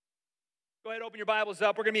Go ahead, open your Bibles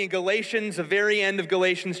up. We're going to be in Galatians, the very end of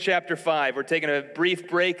Galatians chapter 5. We're taking a brief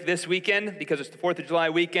break this weekend because it's the 4th of July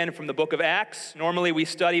weekend from the book of Acts. Normally we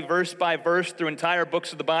study verse by verse through entire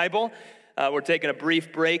books of the Bible. We're taking a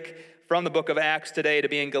brief break from the book of Acts today to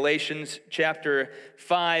be in Galatians chapter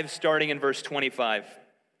 5, starting in verse 25.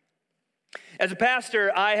 As a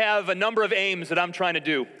pastor, I have a number of aims that I'm trying to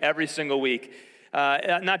do every single week.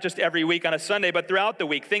 Not just every week on a Sunday, but throughout the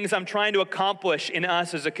week, things I'm trying to accomplish in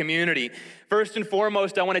us as a community. First and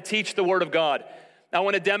foremost, I want to teach the Word of God. I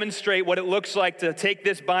want to demonstrate what it looks like to take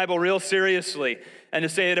this Bible real seriously and to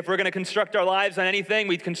say that if we're going to construct our lives on anything,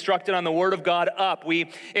 we construct it on the Word of God up.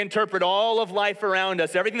 We interpret all of life around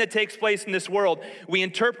us, everything that takes place in this world, we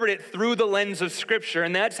interpret it through the lens of Scripture,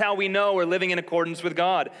 and that's how we know we're living in accordance with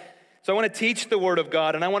God. So I want to teach the Word of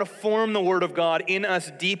God, and I want to form the Word of God in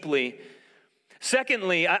us deeply.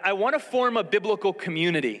 Secondly, I want to form a biblical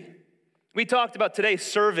community. We talked about today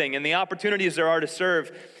serving and the opportunities there are to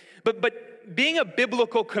serve. But being a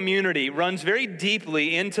biblical community runs very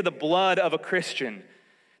deeply into the blood of a Christian.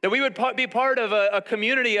 That we would be part of a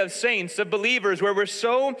community of saints, of believers, where we're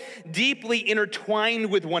so deeply intertwined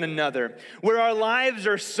with one another, where our lives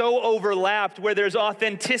are so overlapped, where there's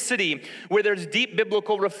authenticity, where there's deep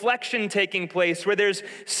biblical reflection taking place, where there's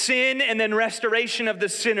sin and then restoration of the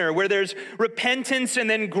sinner, where there's repentance and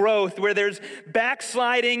then growth, where there's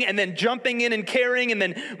backsliding and then jumping in and caring and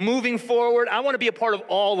then moving forward. I want to be a part of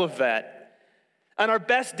all of that. On our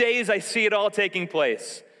best days, I see it all taking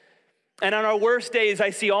place. And on our worst days,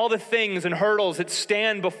 I see all the things and hurdles that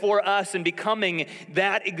stand before us in becoming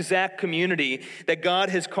that exact community that God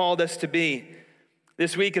has called us to be.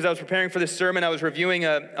 This week, as I was preparing for this sermon, I was reviewing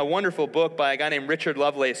a wonderful book by a guy named Richard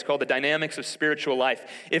Lovelace called The Dynamics of Spiritual Life.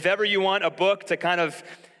 If ever you want a book to kind of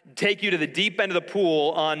take you to the deep end of the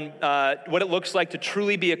pool on what it looks like to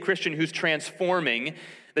truly be a Christian who's transforming,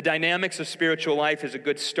 The Dynamics of Spiritual Life is a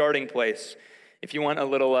good starting place. If you want a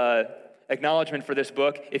little acknowledgement for this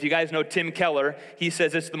book. If you guys know Tim Keller, he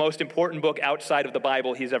says it's the most important book outside of the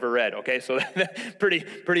Bible he's ever read, okay? So pretty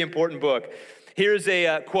important book. Here's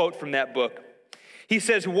a quote from that book. He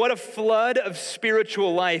says, "What a flood of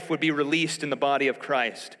spiritual life would be released in the body of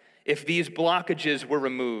Christ if these blockages were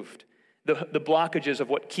removed." The blockages of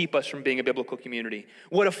what keep us from being a biblical community.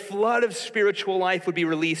 What a flood of spiritual life would be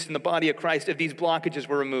released in the body of Christ if these blockages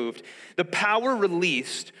were removed. The power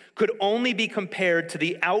released could only be compared to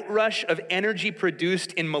the outrush of energy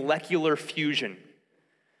produced in molecular fusion.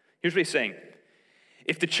 Here's what he's saying.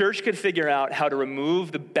 If the church could figure out how to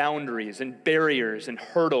remove the boundaries and barriers and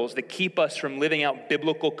hurdles that keep us from living out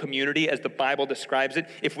biblical community as the Bible describes it,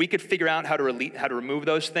 if we could figure out how to remove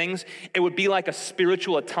those things, it would be like a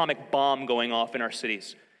spiritual atomic bomb going off in our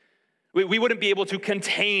cities. We wouldn't be able to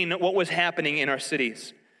contain what was happening in our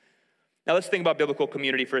cities. Now let's think about biblical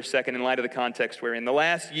community for a second in light of the context we're in. The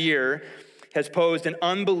last year has posed an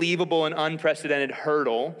unbelievable and unprecedented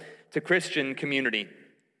hurdle to Christian community.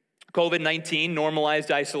 COVID-19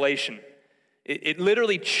 normalized isolation. It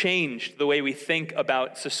literally changed the way we think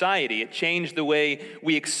about society. It changed the way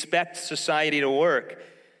we expect society to work.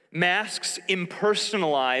 Masks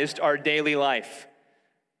impersonalized our daily life,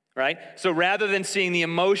 right? So rather than seeing the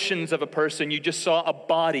emotions of a person, you just saw a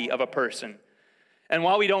body of a person. And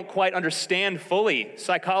while we don't quite understand fully,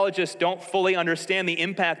 psychologists don't fully understand the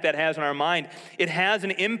impact that has on our mind, it has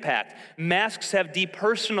an impact. Masks have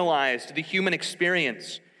depersonalized the human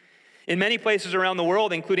experience. In many places around the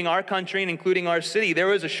world, including our country and including our city, there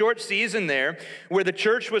was a short season there where the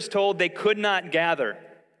church was told they could not gather.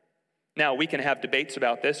 Now, we can have debates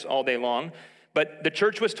about this all day long, but the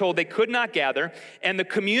church was told they could not gather, and the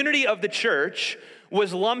community of the church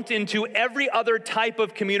was lumped into every other type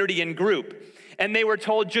of community and group. And they were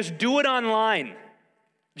told, just do it online.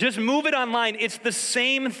 Just move it online. It's the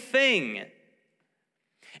same thing.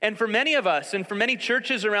 And for many of us and for many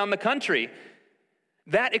churches around the country,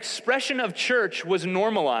 that expression of church was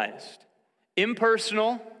normalized.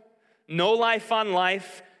 Impersonal, no life on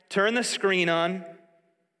life, turn the screen on.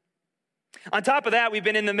 On top of that, we've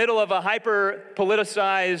been in the middle of a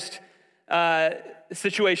hyper-politicized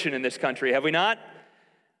situation in this country, have we not?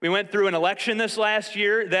 We went through an election this last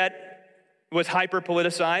year that was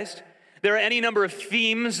hyper-politicized. There are any number of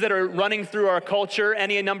themes that are running through our culture,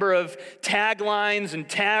 any number of taglines and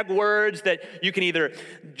tag words that you can either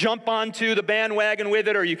jump onto the bandwagon with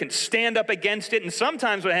it or you can stand up against it. And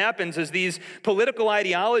sometimes what happens is these political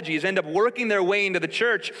ideologies end up working their way into the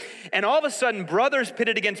church, and all of a sudden brothers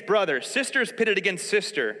pitted against brothers, sisters pitted against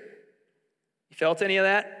sister. You felt any of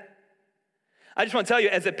that? I just want to tell you,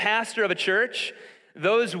 as a pastor of a church,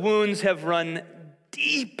 those wounds have run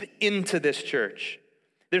deep into this church.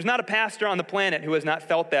 There's not a pastor on the planet who has not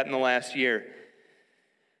felt that in the last year.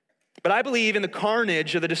 But I believe in the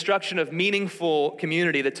carnage of the destruction of meaningful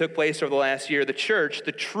community that took place over the last year. The church,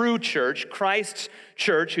 the true church, Christ's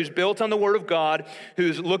church, who's built on the Word of God,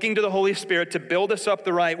 who's looking to the Holy Spirit to build us up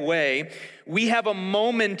the right way, we have a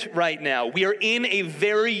moment right now. We are in a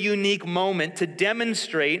very unique moment to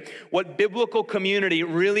demonstrate what biblical community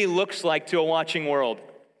really looks like to a watching world.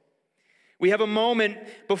 We have a moment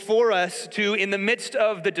before us to, in the midst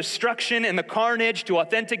of the destruction and the carnage, to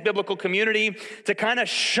authentic biblical community, to kind of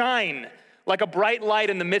shine like a bright light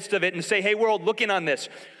in the midst of it and say, hey, world, look in on this.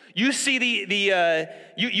 You see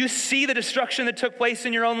you see the destruction that took place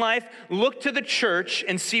in your own life? Look to the church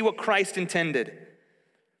and see what Christ intended.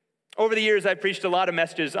 Over the years, I've preached a lot of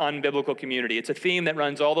messages on biblical community. It's a theme that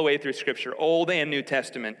runs all the way through Scripture, Old and New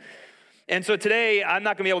Testament. And so today, I'm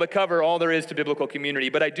not going to be able to cover all there is to biblical community,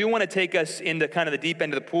 but I do want to take us into kind of the deep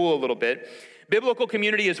end of the pool a little bit. Biblical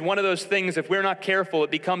community is one of those things, if we're not careful,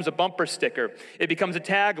 it becomes a bumper sticker. It becomes a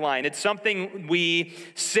tagline. It's something we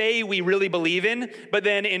say we really believe in, but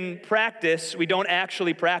then in practice, we don't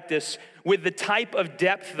actually practice with the type of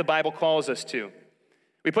depth the Bible calls us to.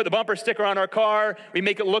 We put the bumper sticker on our car. We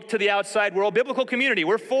make it look to the outside world. Biblical community,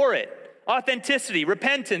 we're for it. Authenticity,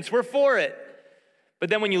 repentance, we're for it. But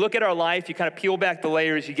then when you look at our life, you kind of peel back the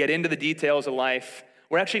layers, you get into the details of life.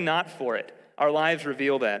 We're actually not for it. Our lives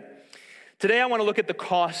reveal that. Today, I want to look at the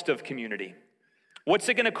cost of community. What's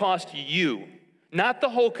it going to cost you? Not the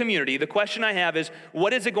whole community. The question I have is,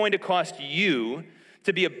 what is it going to cost you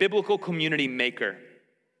to be a biblical community maker?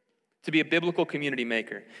 To be a biblical community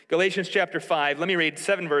maker. Galatians chapter 5, let me read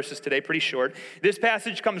 7 verses today, pretty short. This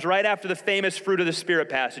passage comes right after the famous fruit of the Spirit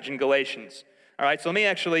passage in Galatians. All right, so let me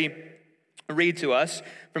actually read to us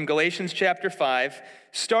from Galatians chapter 5,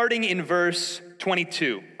 starting in verse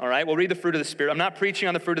 22. All right, we'll read the fruit of the Spirit. I'm not preaching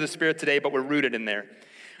on the fruit of the Spirit today, but we're rooted in there.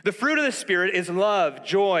 The fruit of the Spirit is love,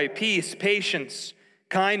 joy, peace, patience,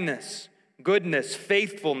 kindness, goodness,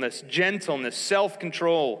 faithfulness, gentleness,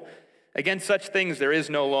 self-control. Against such things there is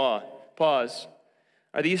no law. Pause.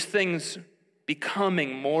 Are these things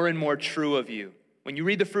becoming more and more true of you? When you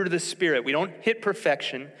read the fruit of the Spirit, we don't hit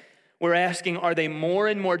perfection. We're asking, are they more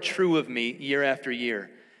and more true of me year after year?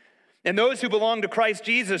 And those who belong to Christ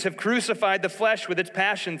Jesus have crucified the flesh with its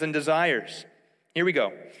passions and desires. Here we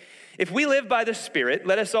go. If we live by the Spirit,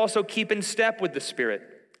 let us also keep in step with the Spirit.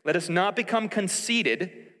 Let us not become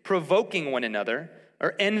conceited, provoking one another,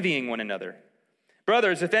 or envying one another.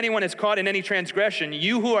 Brothers, if anyone is caught in any transgression,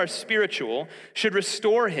 you who are spiritual should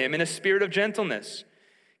restore him in a spirit of gentleness.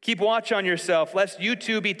 Keep watch on yourself, lest you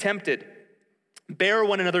too be tempted. Bear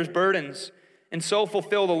one another's burdens, and so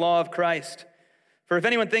fulfill the law of Christ. For if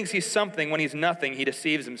anyone thinks he's something when he's nothing, he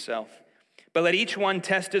deceives himself. But let each one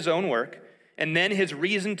test his own work, and then his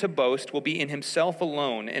reason to boast will be in himself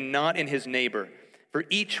alone and not in his neighbor, for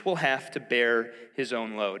each will have to bear his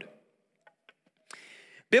own load.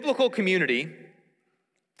 Biblical community,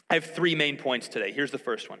 I have 3 main points today. Here's the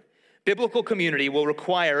first one. Biblical community will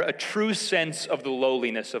require a true sense of the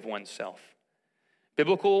lowliness of oneself.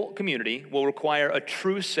 Biblical community will require a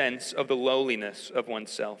true sense of the lowliness of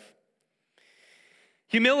oneself.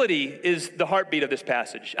 Humility is the heartbeat of this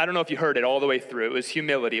passage. I don't know if you heard it all the way through. It was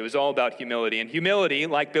humility. It was all about humility. And humility,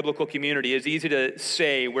 like biblical community, is easy to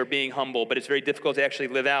say we're being humble, but it's very difficult to actually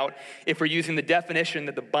live out if we're using the definition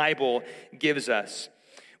that the Bible gives us.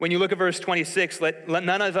 When you look at verse 26, let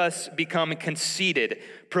none of us become conceited,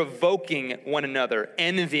 provoking one another,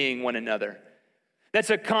 envying one another. That's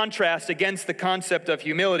a contrast against the concept of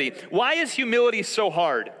humility. Why is humility so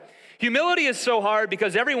hard? Humility is so hard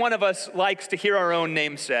because every one of us likes to hear our own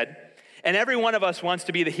name said, and every one of us wants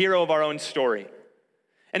to be the hero of our own story.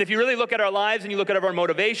 And if you really look at our lives and you look at our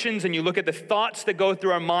motivations and you look at the thoughts that go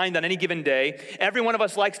through our mind on any given day, every one of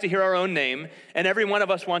us likes to hear our own name, and every one of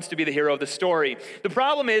us wants to be the hero of the story. The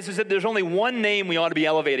problem is that there's only one name we ought to be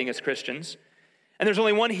elevating as Christians, and there's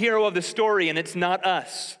only one hero of the story, and it's not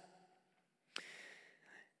us.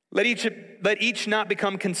 Let each not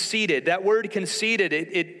become conceited. That word conceited,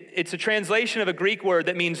 it's a translation of a Greek word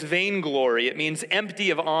that means vainglory. It means empty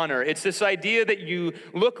of honor. It's this idea that you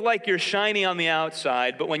look like you're shiny on the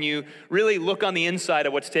outside, but when you really look on the inside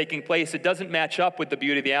of what's taking place, it doesn't match up with the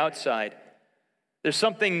beauty of the outside. There's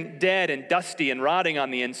something dead and dusty and rotting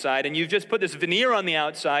on the inside, and you've just put this veneer on the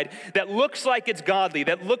outside that looks like it's godly,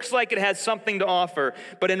 that looks like it has something to offer,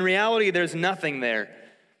 but in reality, there's nothing there.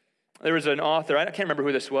 There was an author, I can't remember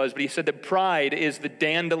who this was, but he said that pride is the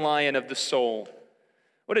dandelion of the soul.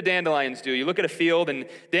 What do dandelions do? You look at a field, and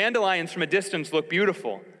dandelions from a distance look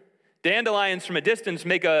beautiful. Dandelions from a distance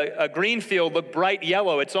make a green field look bright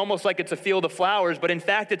yellow. It's almost like it's a field of flowers, but in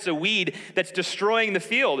fact it's a weed that's destroying the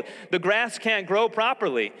field. The grass can't grow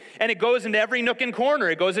properly, and it goes into every nook and corner.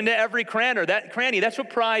 It goes into every cranny. That's what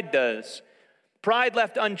pride does. Pride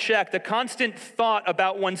left unchecked, a constant thought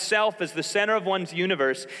about oneself as the center of one's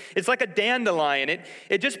universe. It's like a dandelion.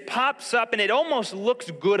 It just pops up, and it almost looks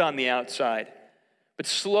good on the outside. But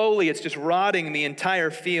slowly it's just rotting the entire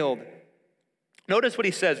field. Notice what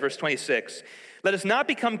he says, verse 26. Let us not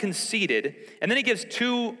become conceited. And then he gives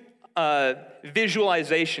two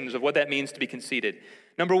visualizations of what that means to be conceited.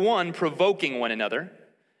 Number one, provoking one another.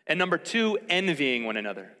 And number two, envying one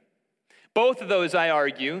another. Both of those, I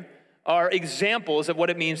argue, are examples of what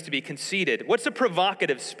it means to be conceited. What's a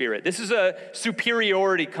provocative spirit? This is a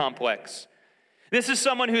superiority complex. This is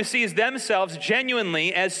someone who sees themselves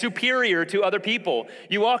genuinely as superior to other people.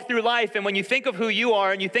 You walk through life, and when you think of who you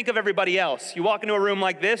are and you think of everybody else, you walk into a room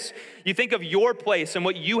like this, you think of your place and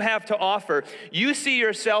what you have to offer. You see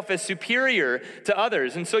yourself as superior to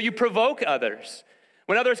others, and so you provoke others.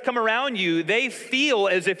 When others come around you, they feel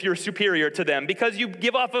as if you're superior to them because you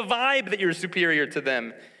give off a vibe that you're superior to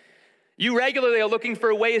them. You regularly are looking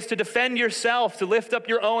for ways to defend yourself, to lift up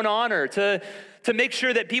your own honor, to make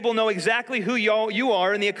sure that people know exactly who you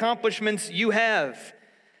are and the accomplishments you have.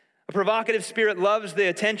 A provocative spirit loves the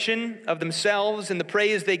attention of themselves and the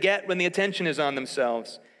praise they get when the attention is on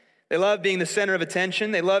themselves. They love being the center of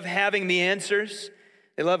attention. They love having the answers.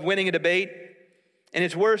 They love winning a debate. In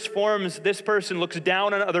its worst forms, this person looks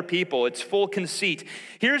down on other people. It's full conceit.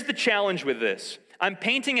 Here's the challenge with this. I'm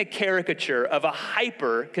painting a caricature of a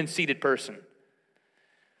hyper-conceited person.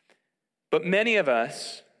 But many of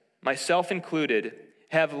us, myself included,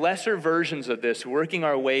 have lesser versions of this working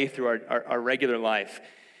our way through our regular life.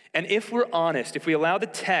 And if we're honest, if we allow the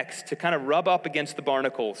text to kind of rub up against the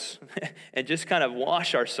barnacles and just kind of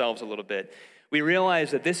wash ourselves a little bit, we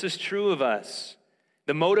realize that this is true of us.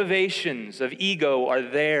 The motivations of ego are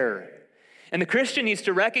there. And the Christian needs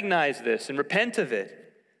to recognize this and repent of it.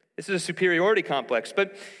 This is a superiority complex.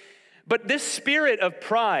 But this spirit of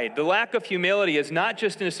pride, the lack of humility, is not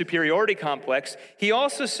just in a superiority complex. He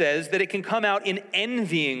also says that it can come out in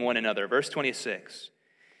envying one another. Verse 26.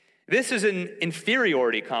 This is an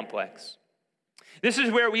inferiority complex. This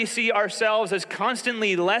is where we see ourselves as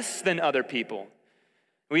constantly less than other people.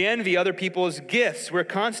 We envy other people's gifts. We're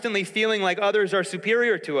constantly feeling like others are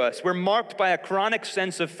superior to us. We're marked by a chronic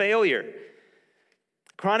sense of failure,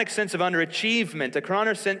 chronic sense of underachievement, a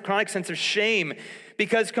chronic sense of shame,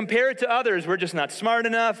 because compared to others, we're just not smart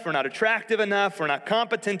enough, we're not attractive enough, we're not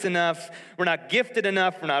competent enough, we're not gifted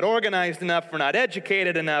enough, we're not organized enough, we're not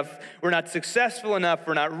educated enough, we're not successful enough,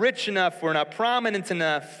 we're not rich enough, we're not prominent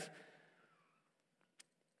enough.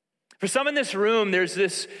 For some in this room, there's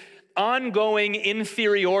this ongoing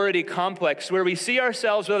inferiority complex where we see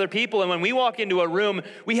ourselves with other people, and when we walk into a room,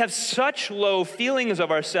 we have such low feelings of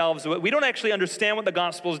ourselves that we don't actually understand what the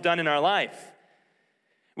gospel's done in our life.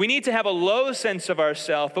 We need to have a low sense of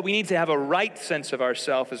ourself, but we need to have a right sense of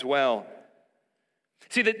ourself as well.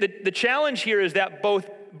 See, the challenge here is that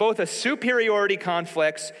both a superiority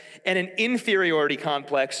complex and an inferiority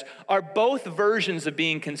complex are both versions of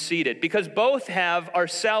being conceited, because both have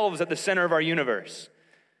ourselves at the center of our universe.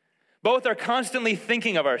 Both are constantly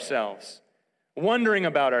thinking of ourselves, wondering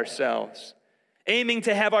about ourselves, aiming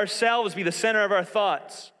to have ourselves be the center of our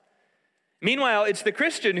thoughts. Meanwhile, it's the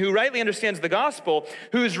Christian who rightly understands the gospel,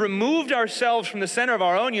 who's removed ourselves from the center of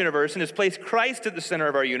our own universe and has placed Christ at the center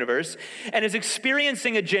of our universe and is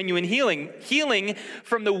experiencing a genuine healing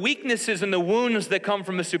from the weaknesses and the wounds that come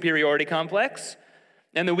from a superiority complex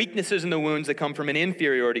and the weaknesses and the wounds that come from an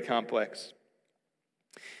inferiority complex.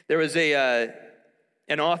 There was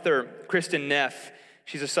an author, Kristen Neff.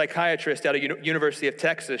 She's a psychiatrist out of University of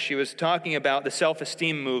Texas. She was talking about the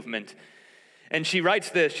self-esteem movement. And she writes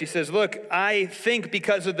this, she says, look, I think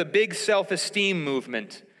because of the big self-esteem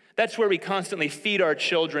movement, that's where we constantly feed our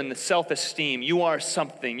children the self-esteem. You are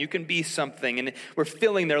something, you can be something. And we're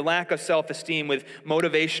filling their lack of self-esteem with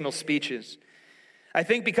motivational speeches. I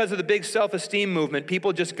think because of the big self-esteem movement,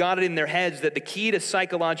 people just got it in their heads that the key to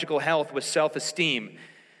psychological health was self-esteem.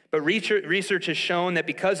 But research has shown that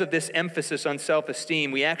because of this emphasis on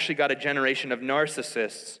self-esteem, we actually got a generation of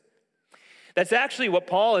narcissists. That's actually what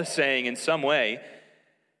Paul is saying in some way.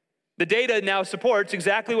 The data now supports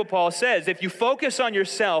exactly what Paul says. If you focus on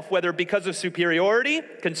yourself, whether because of superiority,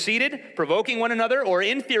 conceited, provoking one another, or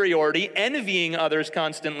inferiority, envying others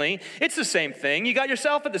constantly, it's the same thing. You got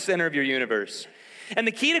yourself at the center of your universe. And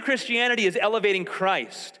the key to Christianity is elevating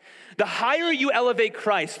Christ. The higher you elevate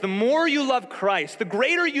Christ, the more you love Christ, the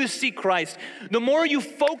greater you see Christ, the more you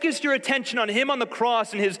focus your attention on him on the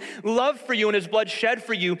cross and his love for you and his blood shed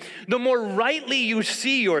for you, the more rightly you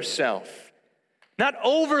see yourself. Not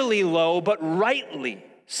overly low, but rightly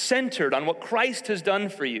centered on what Christ has done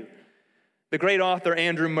for you. The great author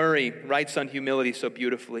Andrew Murray writes on humility so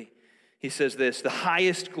beautifully. He says this: the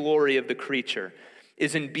highest glory of the creature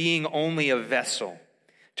is in being only a vessel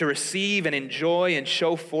to receive and enjoy and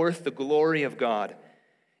show forth the glory of God.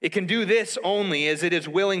 It can do this only as it is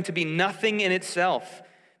willing to be nothing in itself,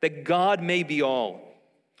 that God may be all.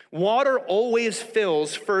 Water always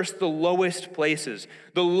fills first the lowest places.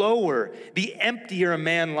 The lower, the emptier a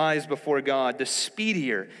man lies before God, the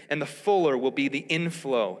speedier and the fuller will be the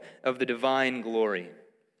inflow of the divine glory.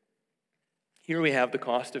 Here we have the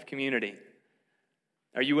cost of community.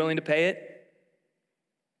 Are you willing to pay it?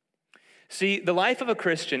 See, the life of a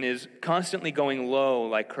Christian is constantly going low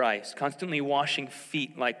like Christ, constantly washing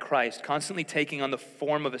feet like Christ, constantly taking on the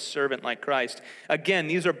form of a servant like Christ. Again,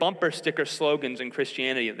 these are bumper sticker slogans in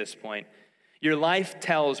Christianity at this point. Your life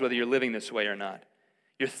tells whether you're living this way or not.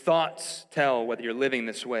 Your thoughts tell whether you're living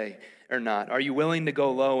this way or not. Are you willing to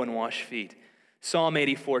go low and wash feet? Psalm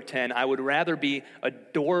 84:10, I would rather be a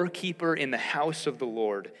doorkeeper in the house of the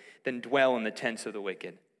Lord than dwell in the tents of the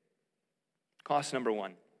wicked. Cost number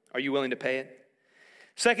one. Are you willing to pay it?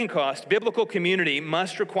 Second cost, biblical community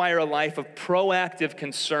must require a life of proactive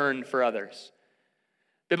concern for others.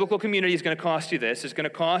 Biblical community is going to cost you this. It's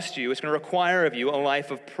going to require of you a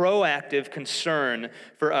life of proactive concern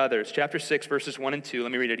for others. Chapter 6, verses 1 and 2.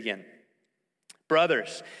 Let me read it again.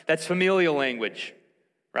 Brothers, that's familial language,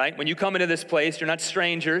 right? When you come into this place, you're not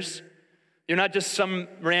strangers. You're not just some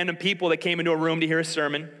random people that came into a room to hear a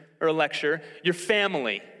sermon or a lecture. You're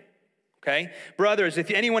family. Okay? Brothers,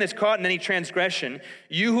 if anyone is caught in any transgression,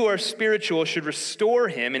 you who are spiritual should restore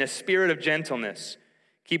him in a spirit of gentleness.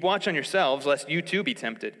 Keep watch on yourselves, lest you too be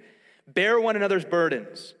tempted. Bear one another's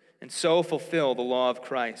burdens, and so fulfill the law of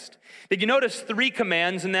Christ. Did you notice 3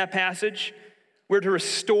 commands in that passage? We're to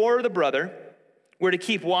restore the brother, we're to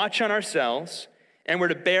keep watch on ourselves, and we're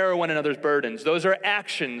to bear one another's burdens. Those are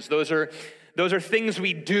actions. Those are things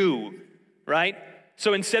we do, right?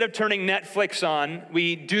 So instead of turning Netflix on,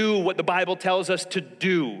 we do what the Bible tells us to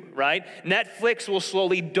do, right? Netflix will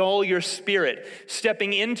slowly dull your spirit.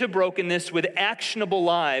 Stepping into brokenness with actionable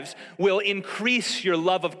lives will increase your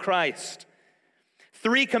love of Christ.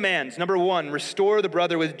 3 commands. Number 1, restore the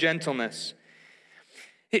brother with gentleness.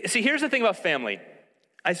 See, here's the thing about family.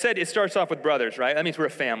 I said it starts off with brothers, right? That means we're a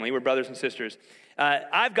family. We're brothers and sisters.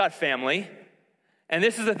 I've got family, and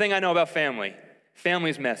this is the thing I know about family.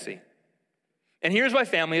 Family's messy. And here's why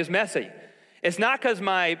family is messy. It's not because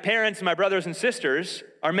my parents and my brothers and sisters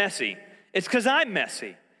are messy. It's because I'm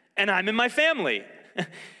messy, and I'm in my family.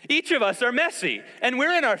 Each of us are messy, and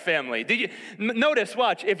we're in our family. Did you notice,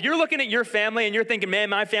 watch, if you're looking at your family and you're thinking, man,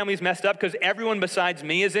 my family's messed up because everyone besides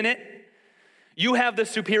me is in it, you have the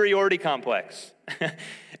superiority complex.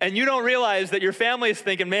 And you don't realize that your family is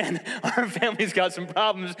thinking, man, our family's got some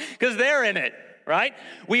problems because they're in it. Right?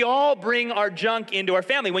 We all bring our junk into our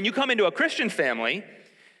family. When you come into a Christian family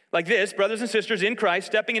like this, brothers and sisters in Christ,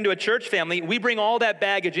 stepping into a church family, we bring all that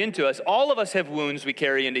baggage into us. All of us have wounds we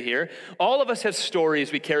carry into here. All of us have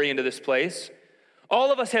stories we carry into this place.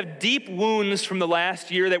 All of us have deep wounds from the last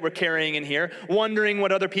year that we're carrying in here, wondering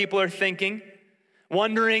what other people are thinking,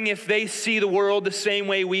 wondering if they see the world the same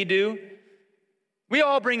way we do. We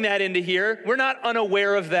all bring that into here. We're not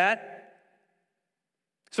unaware of that.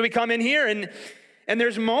 So we come in here and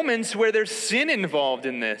there's moments where there's sin involved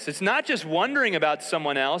in this. It's not just wondering about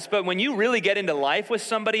someone else, but when you really get into life with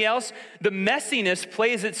somebody else, the messiness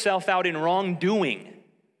plays itself out in wrongdoing.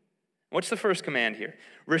 What's the first command here?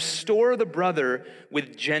 Restore the brother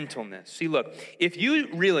with gentleness. See, look, if you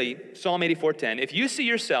really, Psalm 84:10, if you see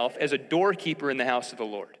yourself as a doorkeeper in the house of the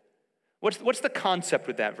Lord, what's the concept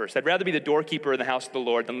with that verse? I'd rather be the doorkeeper in the house of the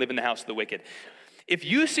Lord than live in the house of the wicked. If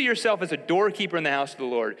you see yourself as a doorkeeper in the house of the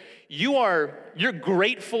Lord, you're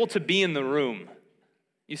grateful to be in the room.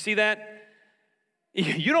 You see that?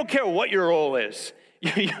 You don't care what your role is.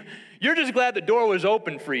 You're just glad the door was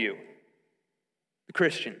open for you. The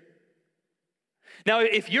Christian. Now,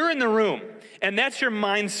 if you're in the room and that's your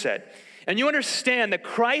mindset, and you understand that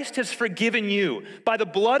Christ has forgiven you by the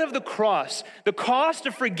blood of the cross, the cost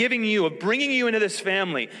of forgiving you, of bringing you into this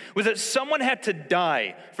family, was that someone had to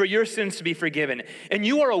die for your sins to be forgiven. And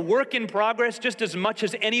you are a work in progress just as much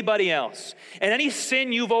as anybody else. And any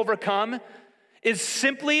sin you've overcome is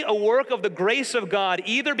simply a work of the grace of God,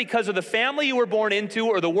 either because of the family you were born into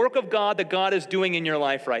or the work of God that God is doing in your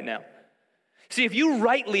life right now. See, if you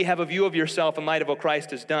rightly have a view of yourself in light of what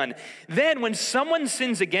Christ has done, then when someone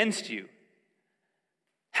sins against you,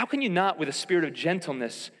 how can you not, with a spirit of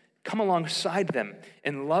gentleness, come alongside them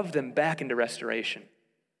and love them back into restoration?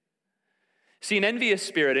 See, an envious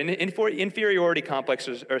spirit, an inferiority complex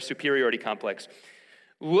or superiority complex,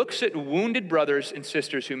 looks at wounded brothers and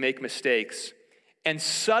sisters who make mistakes and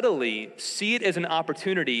subtly see it as an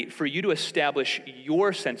opportunity for you to establish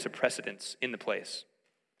your sense of precedence in the place.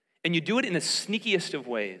 And you do it in the sneakiest of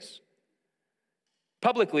ways.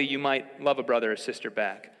 Publicly, you might love a brother or sister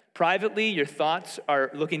back. Privately, your thoughts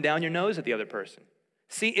are looking down your nose at the other person.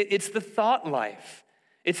 See, it's the thought life.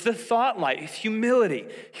 It's the thought life. It's humility,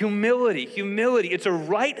 humility, humility. It's a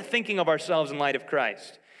right thinking of ourselves in light of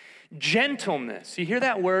Christ. Gentleness. You hear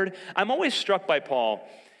that word? I'm always struck by Paul.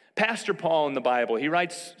 Pastor Paul in the Bible, he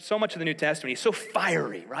writes so much of the New Testament. He's so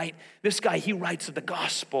fiery, right? This guy, he writes of the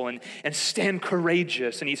gospel and stand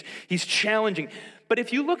courageous, and he's challenging. But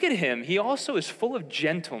if you look at him, he also is full of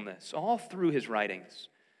gentleness all through his writings.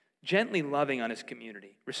 Gently loving on his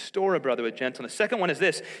community. Restore a brother with gentleness. Second one is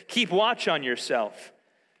this: keep watch on yourself.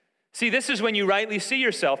 See, this is when you rightly see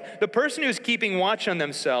yourself. The person who's keeping watch on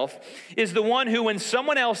themselves is the one who, when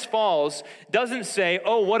someone else falls, doesn't say,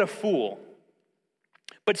 "Oh, what a fool,"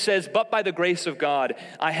 but says, "But by the grace of God,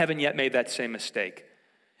 I haven't yet made that same mistake.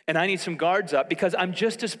 And I need some guards up because I'm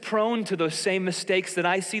just as prone to those same mistakes that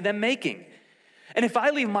I see them making. And if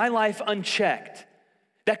I leave my life unchecked,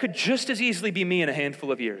 that could just as easily be me in a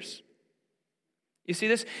handful of years." You see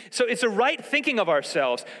this? So it's a right thinking of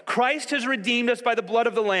ourselves. Christ has redeemed us by the blood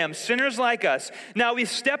of the Lamb, sinners like us. Now we've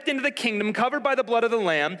stepped into the kingdom covered by the blood of the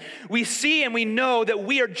Lamb. We see and we know that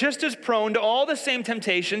we are just as prone to all the same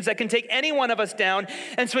temptations that can take any one of us down,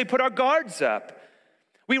 and so we put our guards up.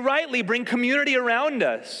 We rightly bring community around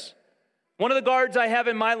us. One of the guards I have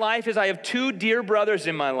in my life is I have two dear brothers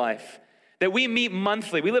in my life that we meet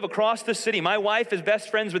monthly. We live across the city. My wife is best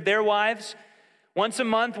friends with their wives. Once a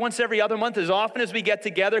month, once every other month, as often as we get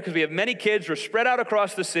together, because we have many kids, we're spread out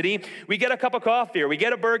across the city, we get a cup of coffee or we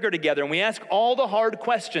get a burger together and we ask all the hard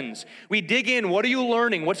questions. We dig in. What are you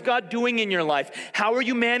learning? What's God doing in your life? How are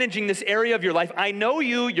you managing this area of your life? I know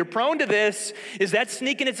you're prone to this. Is that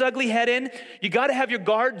sneaking its ugly head in? You got to have your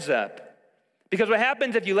guards up. Because what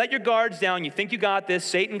happens if you let your guards down, you think you got this,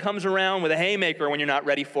 Satan comes around with a haymaker when you're not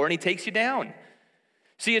ready for it and he takes you down.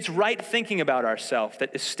 See, it's right thinking about ourselves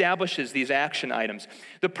that establishes these action items.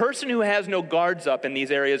 The person who has no guards up in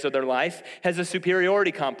these areas of their life has a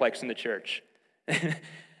superiority complex in the church.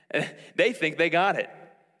 They think they got it.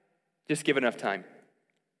 Just give enough time.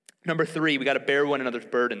 Number 3, we got to bear one another's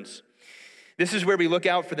burdens. This is where we look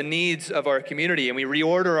out for the needs of our community and we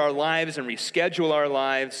reorder our lives and reschedule our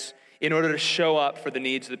lives in order to show up for the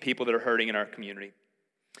needs of the people that are hurting in our community.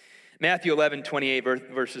 Matthew chapter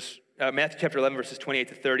 11, verses 28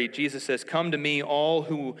 to 30, Jesus says, "Come to me, all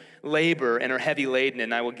who labor and are heavy laden,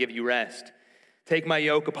 and I will give you rest. Take my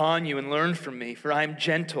yoke upon you and learn from me, for I am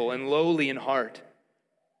gentle and lowly in heart."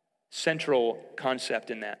 Central concept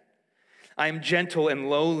in that. I am gentle and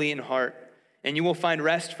lowly in heart, and you will find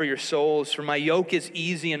rest for your souls, for my yoke is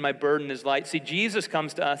easy and my burden is light. See, Jesus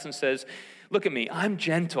comes to us and says, look at me, I'm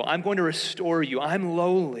gentle. I'm going to restore you. I'm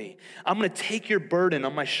lowly. I'm going to take your burden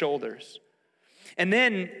on my shoulders. And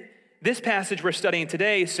then this passage we're studying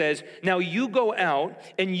today says, now you go out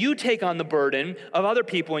and you take on the burden of other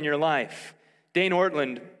people in your life. Dane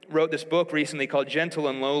Ortland wrote this book recently called Gentle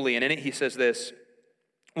and Lowly, and in it he says this: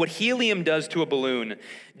 what helium does to a balloon,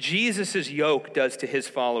 Jesus' yoke does to his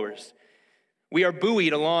followers. We are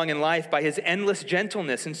buoyed along in life by his endless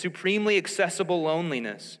gentleness and supremely accessible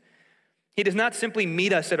loneliness. He does not simply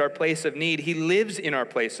meet us at our place of need. He lives in our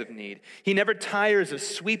place of need. He never tires of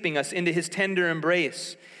sweeping us into his tender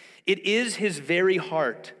embrace. It is his very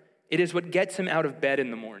heart. It is what gets him out of bed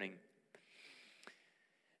in the morning.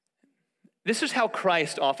 This is how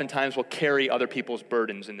Christ oftentimes will carry other people's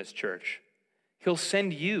burdens in this church. He'll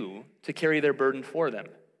send you to carry their burden for them.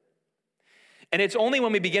 And it's only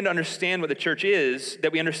when we begin to understand what the church is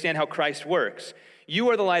that we understand how Christ works. You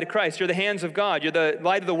are the light of Christ. You're the hands of God. You're the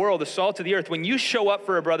light of the world, the salt of the earth. When you show up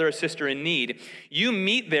for a brother or sister in need, you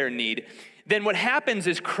meet their need. Then what happens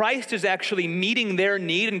is Christ is actually meeting their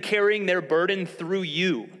need and carrying their burden through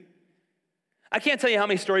you. I can't tell you how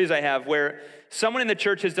many stories I have where someone in the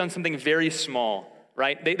church has done something very small,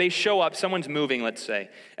 right? They show up, someone's moving, let's say,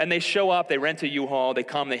 and they show up, they rent a U-Haul, they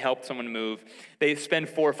come, they help someone move. They spend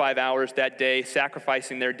 4 or 5 hours that day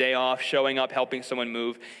sacrificing their day off, showing up, helping someone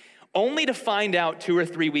move, only to find out 2 or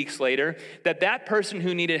 3 weeks later that that person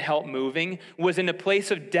who needed help moving was in a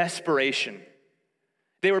place of desperation.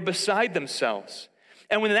 They were beside themselves.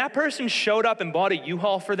 And when that person showed up and bought a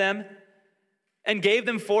U-Haul for them, and gave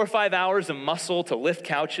them 4 or 5 hours of muscle to lift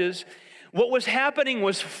couches. What was happening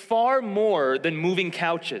was far more than moving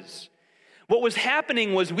couches. What was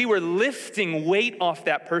happening was we were lifting weight off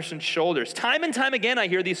that person's shoulders. Time and time again, I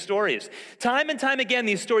hear these stories. Time and time again,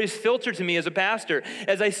 these stories filter to me as a pastor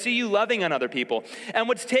as I see you loving on other people. And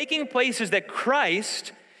what's taking place is that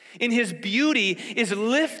Christ, in his beauty, is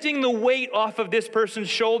lifting the weight off of this person's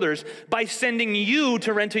shoulders by sending you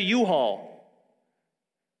to rent a U-Haul.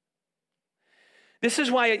 This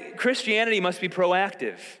is why Christianity must be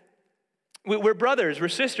proactive. We're brothers, we're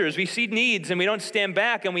sisters, we see needs and we don't stand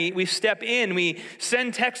back, and we step in, we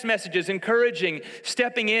send text messages encouraging,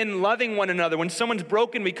 stepping in, loving one another. When someone's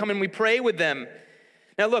broken, we come and we pray with them.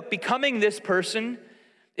 Now look, becoming this person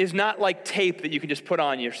is not like tape that you can just put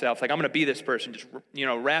on yourself. Like, I'm going to be this person. Just,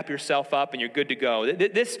 wrap yourself up and you're good to go.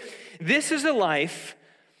 This is a life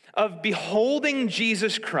of beholding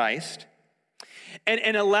Jesus Christ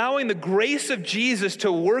and allowing the grace of Jesus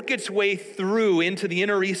to work its way through into the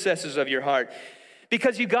inner recesses of your heart.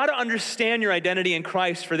 Because you got to understand your identity in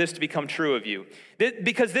Christ for this to become true of you.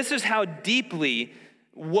 Because this is how deeply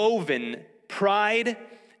woven pride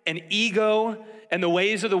and ego and the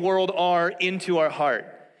ways of the world are into our heart.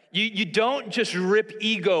 You don't just rip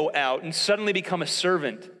ego out and suddenly become a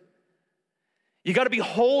servant. You got to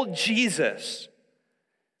behold Jesus.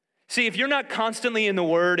 See, if you're not constantly in the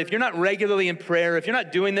Word, if you're not regularly in prayer, if you're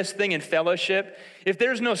not doing this thing in fellowship, if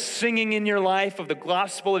there's no singing in your life of the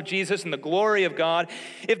gospel of Jesus and the glory of God,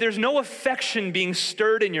 if there's no affection being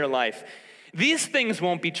stirred in your life, these things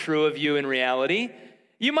won't be true of you in reality.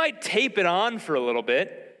 You might tape it on for a little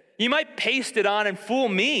bit. You might paste it on and fool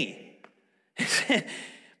me.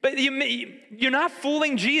 But you're not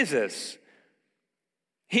fooling Jesus.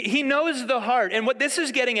 He knows the heart. And what this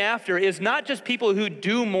is getting after is not just people who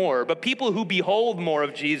do more, but people who behold more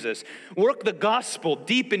of Jesus. Work the gospel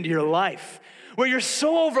deep into your life, where you're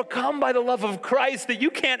so overcome by the love of Christ that you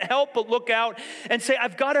can't help but look out and say,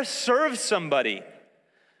 I've got to serve somebody.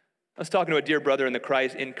 I was talking to a dear brother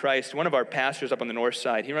in Christ, one of our pastors up on the north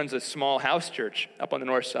side. He runs a small house church up on the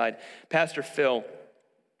north side, Pastor Phil.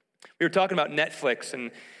 We were talking about Netflix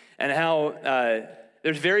and how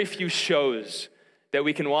there's very few shows that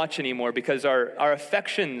we can watch anymore because our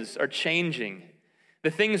affections are changing.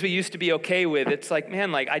 The things we used to be okay with, it's like,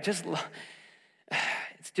 man,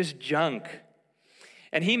 it's just junk.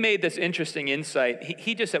 And he made this interesting insight.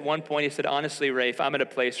 He just at one point, he said, honestly, Rafe, I'm at a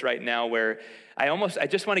place right now where I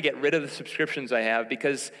just want to get rid of the subscriptions I have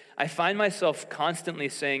because I find myself constantly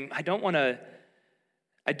saying, I don't want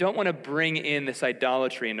to bring in this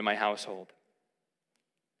idolatry into my household.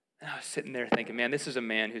 And I was sitting there thinking, man, this is a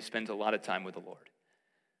man who spends a lot of time with the Lord.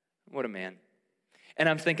 What a man. And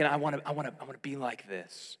I'm thinking, I want to be like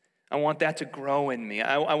this. I want that to grow in me.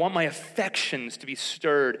 I want my affections to be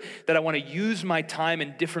stirred, that I want to use my time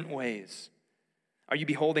in different ways. Are you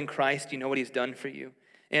beholding Christ? Do you know what he's done for you?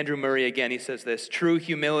 Andrew Murray, again, he says this, true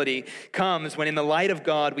humility comes when in the light of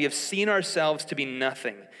God we have seen ourselves to be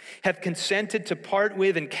nothing, have consented to part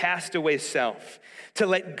with and cast away self, to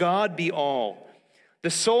let God be all. The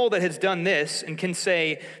soul that has done this and can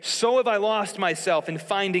say, so have I lost myself in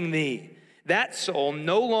finding thee. That soul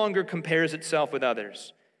no longer compares itself with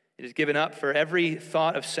others. It is given up for every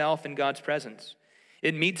thought of self in God's presence.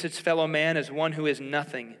 It meets its fellow man as one who is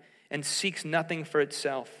nothing and seeks nothing for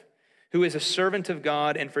itself, who is a servant of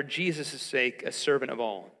God and for Jesus' sake, a servant of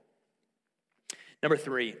all. Number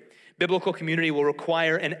 3, biblical community will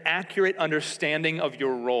require an accurate understanding of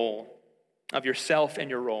your role, of yourself and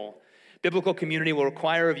your role. Biblical community will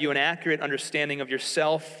require of you an accurate understanding of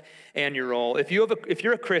yourself and your role. If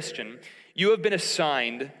you're a Christian, you have been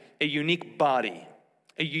assigned a unique body,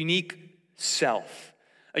 a unique self,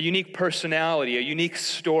 a unique personality, a unique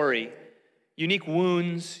story, unique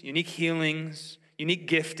wounds, unique healings, unique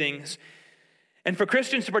giftings. And for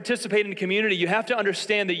Christians to participate in community, you have to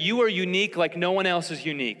understand that you are unique like no one else is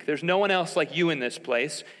unique. There's no one else like you in this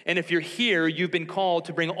place. And if you're here, you've been called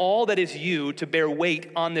to bring all that is you to bear weight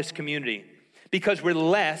on this community, because we're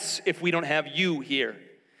less if we don't have you here.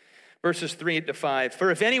 Verses 3-5, for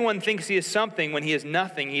if anyone thinks he is something when he is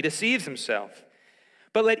nothing, he deceives himself.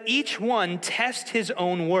 But let each one test his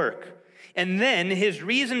own work, and then his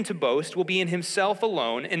reason to boast will be in himself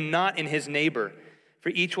alone and not in his neighbor. For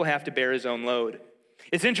each will have to bear his own load.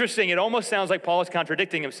 It's interesting, it almost sounds like Paul is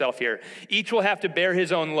contradicting himself here. Each will have to bear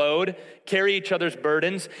his own load, carry each other's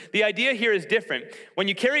burdens. The idea here is different. When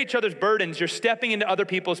you carry each other's burdens, you're stepping into other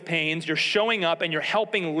people's pains, you're showing up, and you're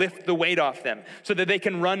helping lift the weight off them so that they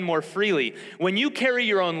can run more freely. When you carry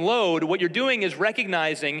your own load, what you're doing is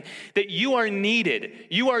recognizing that you are needed.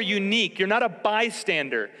 You are unique. You're not a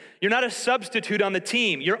bystander. You're not a substitute on the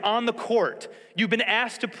team. You're on the court. You've been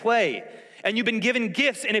asked to play, and you've been given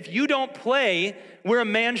gifts, and if you don't play, we're a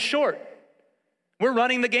man short. We're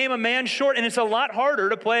running the game a man short, and it's a lot harder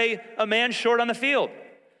to play a man short on the field.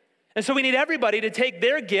 And so we need everybody to take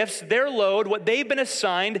their gifts, their load, what they've been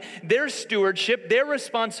assigned, their stewardship, their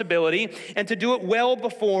responsibility, and to do it well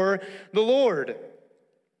before the Lord.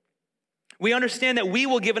 We understand that we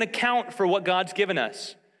will give an account for what God's given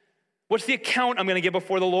us. What's the account I'm going to give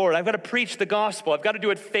before the Lord? I've got to preach the gospel. I've got to do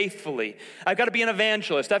it faithfully. I've got to be an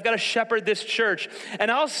evangelist. I've got to shepherd this church.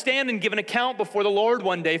 And I'll stand and give an account before the Lord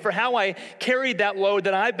one day for how I carried that load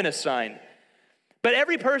that I've been assigned. But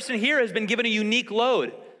every person here has been given a unique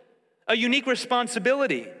load, a unique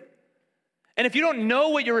responsibility. And if you don't know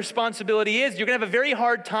what your responsibility is, you're going to have a very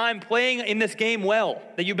hard time playing in this game well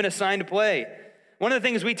that you've been assigned to play. One of the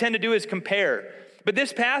things we tend to do is compare. But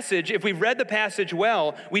this passage, if we've read the passage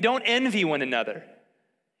well, we don't envy one another.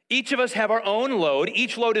 Each of us have our own load.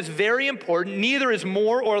 Each load is very important. Neither is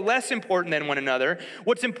more or less important than one another.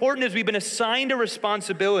 What's important is we've been assigned a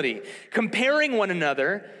responsibility. Comparing one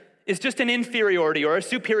another is just an inferiority or a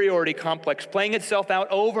superiority complex playing itself out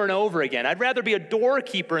over and over again. I'd rather be a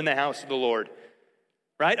doorkeeper in the house of the Lord,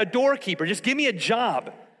 right? A doorkeeper. Just give me a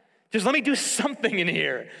job. Just let me do something in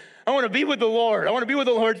here. I want to be with the Lord. I want to be with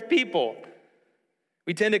the Lord's people.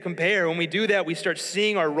 We tend to compare. When we do that, we start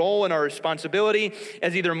seeing our role and our responsibility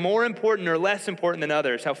as either more important or less important than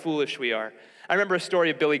others. How foolish we are. I remember a story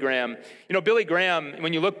of Billy Graham. You know, Billy Graham,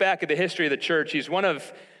 when you look back at the history of the church, he's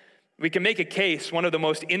we can make a case, one of the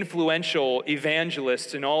most influential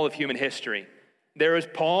evangelists in all of human history. There is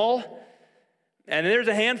Paul, and there's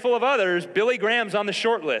a handful of others. Billy Graham's on the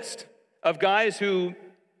short list of guys who,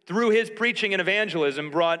 through his preaching and evangelism,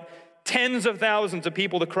 brought tens of thousands of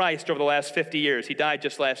people to Christ over the last 50 years. He died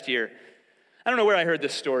just last year. I don't know where I heard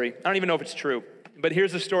this story. I don't even know if it's true. But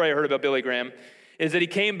here's the story I heard about Billy Graham, is that he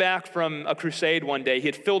came back from a crusade one day. He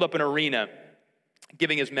had filled up an arena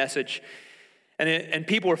giving his message, and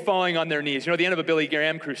people were falling on their knees. You know, at the end of a Billy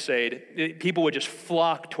Graham crusade, people would just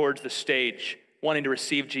flock towards the stage wanting to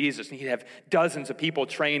receive Jesus. And he'd have dozens of people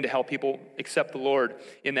trained to help people accept the Lord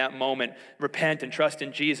in that moment, repent and trust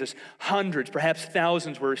in Jesus. Hundreds, perhaps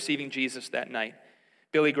thousands were receiving Jesus that night.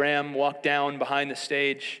 Billy Graham walked down behind the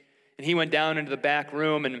stage, and he went down into the back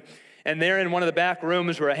room, and there in one of the back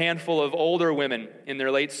rooms were a handful of older women in their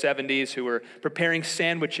late 70s who were preparing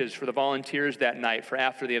sandwiches for the volunteers that night for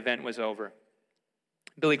after the event was over.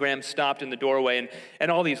 Billy Graham stopped in the doorway,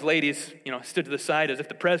 and all these ladies, stood to the side as if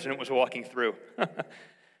the president was walking through.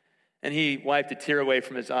 And he wiped a tear away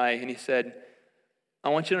from his eye, and he said, I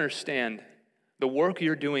want you to understand, the work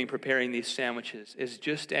you're doing preparing these sandwiches is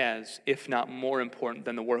just as, if not more important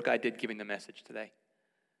than the work I did giving the message today.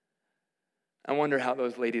 I wonder how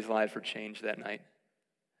those ladies' lives were changed that night.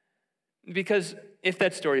 Because if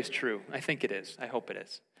that story is true, I think it is. I hope it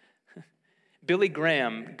is. Billy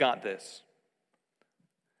Graham got this.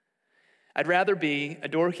 I'd rather be a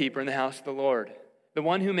doorkeeper in the house of the Lord, the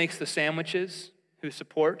one who makes the sandwiches, who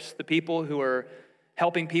supports the people who are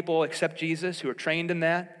helping people accept Jesus, who are trained in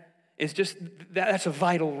that. That's a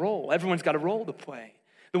vital role. Everyone's got a role to play.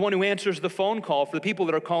 The one who answers the phone call for the people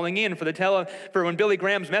that are calling in, for when Billy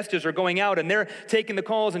Graham's messages are going out and they're taking the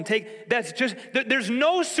calls there's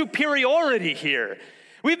no superiority here.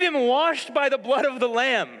 We've been washed by the blood of the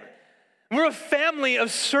Lamb. We're a family of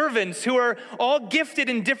servants who are all gifted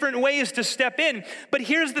in different ways to step in. But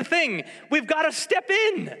here's the thing, we've got to step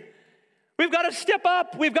in. We've got to step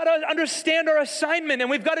up. We've got to understand our assignment, and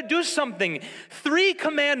we've got to do something. 3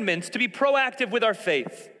 commandments to be proactive with our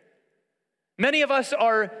faith. Many of us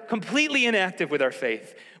are completely inactive with our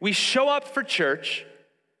faith. We show up for church,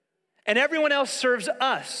 and everyone else serves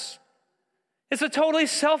us. It's a totally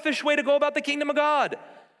selfish way to go about the kingdom of God.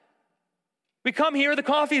 We come here, the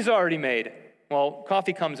coffee's already made. Well,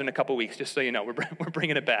 coffee comes in a couple weeks, just so you know. We're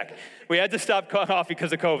bringing it back. We had to stop coffee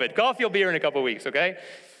because of COVID. Coffee will be here in a couple weeks, okay?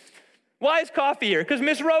 Why is coffee here? Because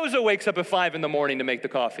Miss Rosa wakes up at 5 in the morning to make the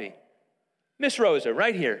coffee. Miss Rosa,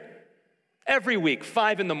 right here. Every week,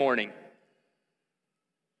 5 in the morning.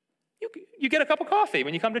 You get a cup of coffee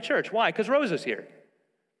when you come to church. Why? Because Rosa's here.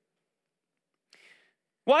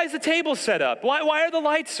 Why is the table set up? Why are the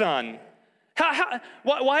lights on?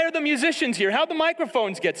 Why are the musicians here? How do the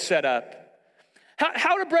microphones get set up?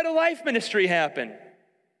 How did Bread of Life ministry happen?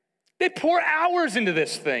 They pour hours into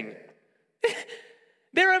this thing.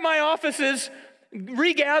 They're at my offices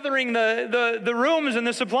regathering the rooms and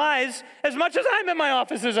the supplies as much as I'm in my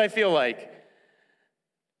offices, I feel like.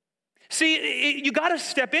 See, you got to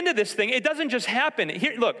step into this thing. It doesn't just happen.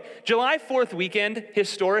 Here, look, July 4th weekend,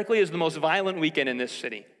 historically, is the most violent weekend in this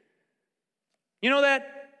city. You know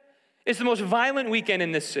that? It's the most violent weekend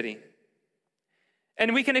in this city.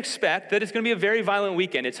 And we can expect that it's going to be a very violent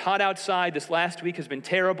weekend. It's hot outside. This last week has been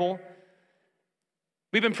terrible.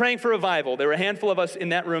 We've been praying for revival. There were a handful of us in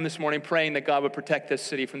that room this morning praying that God would protect this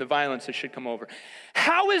city from the violence that should come over.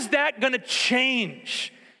 How is that going to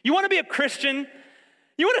change? You want to be a Christian?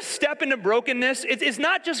 You want to step into brokenness? It's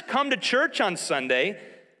not just come to church on Sunday.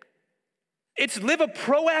 It's live a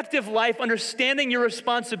proactive life, understanding your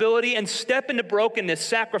responsibility, and step into brokenness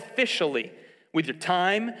sacrificially with your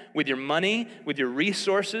time, with your money, with your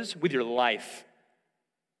resources, with your life.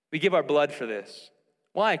 We give our blood for this.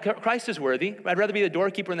 Why? Christ is worthy. I'd rather be the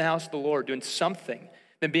doorkeeper in the house of the Lord doing something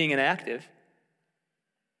than being inactive.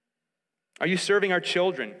 Are you serving our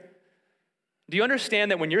children? Do you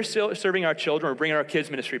understand that when you're serving our children, we're bringing our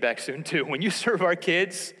kids ministry back soon too, when you serve our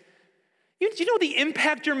kids, do you know the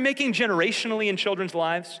impact you're making generationally in children's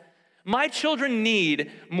lives? My children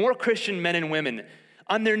need more Christian men and women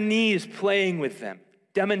on their knees playing with them,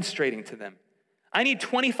 demonstrating to them. I need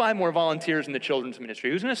 25 more volunteers in the children's ministry.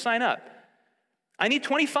 Who's going to sign up? I need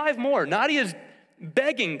 25 more. Nadia's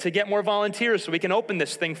begging to get more volunteers so we can open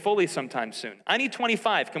this thing fully sometime soon. I need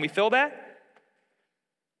 25. Can we fill that?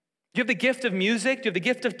 Do you have the gift of music? Do you have the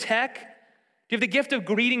gift of tech? Do you have the gift of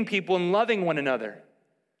greeting people and loving one another?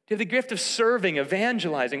 Do you have the gift of serving,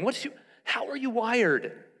 evangelizing? How are you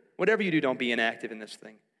wired? Whatever you do, don't be inactive in this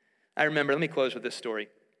thing. I remember, let me close with this story.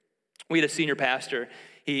 We had a senior pastor.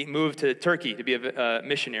 He moved to Turkey to be a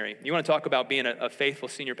missionary. You want to talk about being a faithful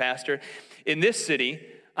senior pastor? In this city,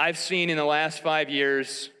 I've seen in the last 5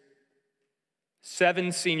 years,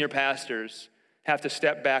 7 senior pastors have to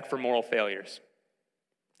step back for moral failures,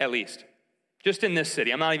 at least. Just in this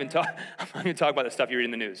city. I'm not even talking about the stuff you read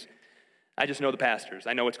in the news. I just know the pastors.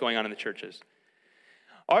 I know what's going on in the churches.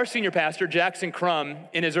 Our senior pastor, Jackson Crum,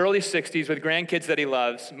 in his early 60s with grandkids that he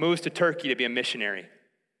loves, moves to Turkey to be a missionary.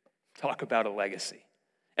 Talk about a legacy.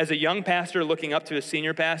 As a young pastor looking up to a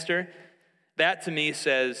senior pastor, that to me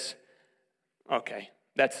says, okay,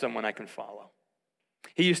 that's someone I can follow.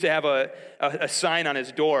 He used to have a sign on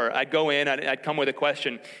his door. I'd go in, I'd come with a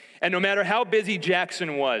question. And no matter how busy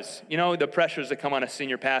Jackson was, you know, the pressures that come on a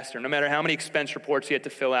senior pastor, no matter how many expense reports he had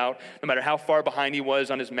to fill out, no matter how far behind he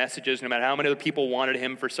was on his messages, no matter how many other people wanted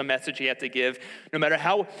him for some message he had to give, no matter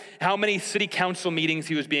how many city council meetings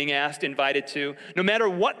he was being invited to, no matter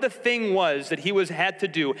what the thing was that he had to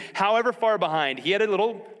do, however far behind, he had a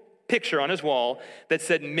little picture on his wall that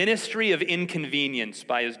said Ministry of Inconvenience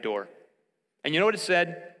by his door. And you know what it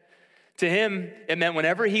said? To him, it meant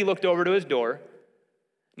whenever he looked over to his door,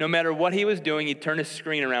 no matter what he was doing, he'd turn his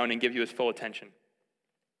screen around and give you his full attention.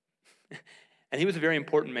 And he was a very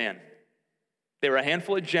important man. There were a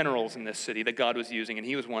handful of generals in this city that God was using, and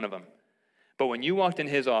he was one of them. But when you walked in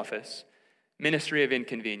his office, Ministry of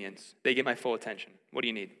Inconvenience, they get my full attention. What do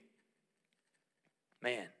you need?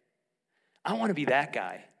 Man, I want to be that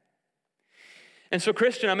guy. And so,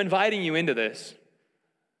 Christian, I'm inviting you into this.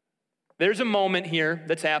 There's a moment here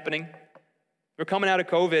that's happening. We're coming out of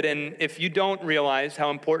COVID, and if you don't realize how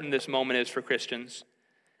important this moment is for Christians,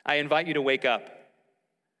 I invite you to wake up.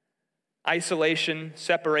 Isolation,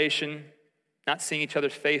 separation, not seeing each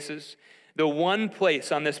other's faces. The one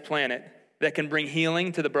place on this planet that can bring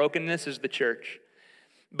healing to the brokenness is the church.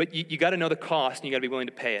 But you got to know the cost, and you got to be willing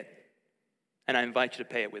to pay it. And I invite you to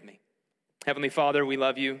pay it with me. Heavenly Father, we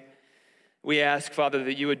love you. We ask, Father,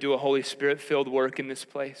 that you would do a Holy Spirit-filled work in this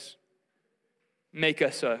place. Make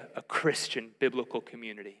us a Christian biblical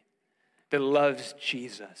community that loves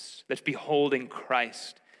Jesus, that's beholding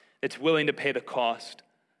Christ, that's willing to pay the cost,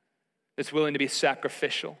 that's willing to be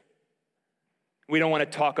sacrificial. We don't want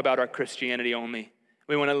to talk about our Christianity only.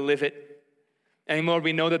 We want to live it. And Lord,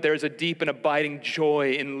 we know that there is a deep and abiding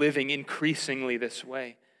joy in living increasingly this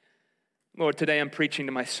way. Lord, today I'm preaching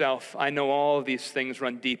to myself. I know all of these things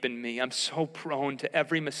run deep in me. I'm so prone to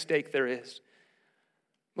every mistake there is.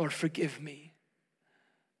 Lord, forgive me.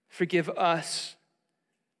 Forgive us.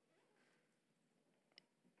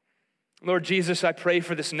 Lord Jesus, I pray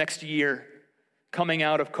for this next year, coming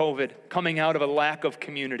out of COVID, coming out of a lack of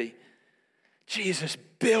community. Jesus,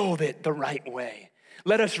 build it the right way.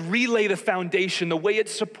 Let us relay the foundation the way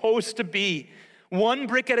it's supposed to be, one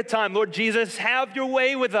brick at a time. Lord Jesus, have your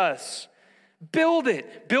way with us. Build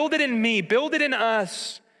it in me, build it in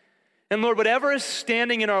us. And Lord, whatever is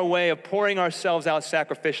standing in our way of pouring ourselves out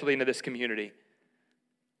sacrificially into this community,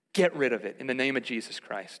 get rid of it in the name of Jesus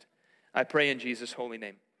Christ. I pray in Jesus' holy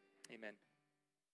name. Amen.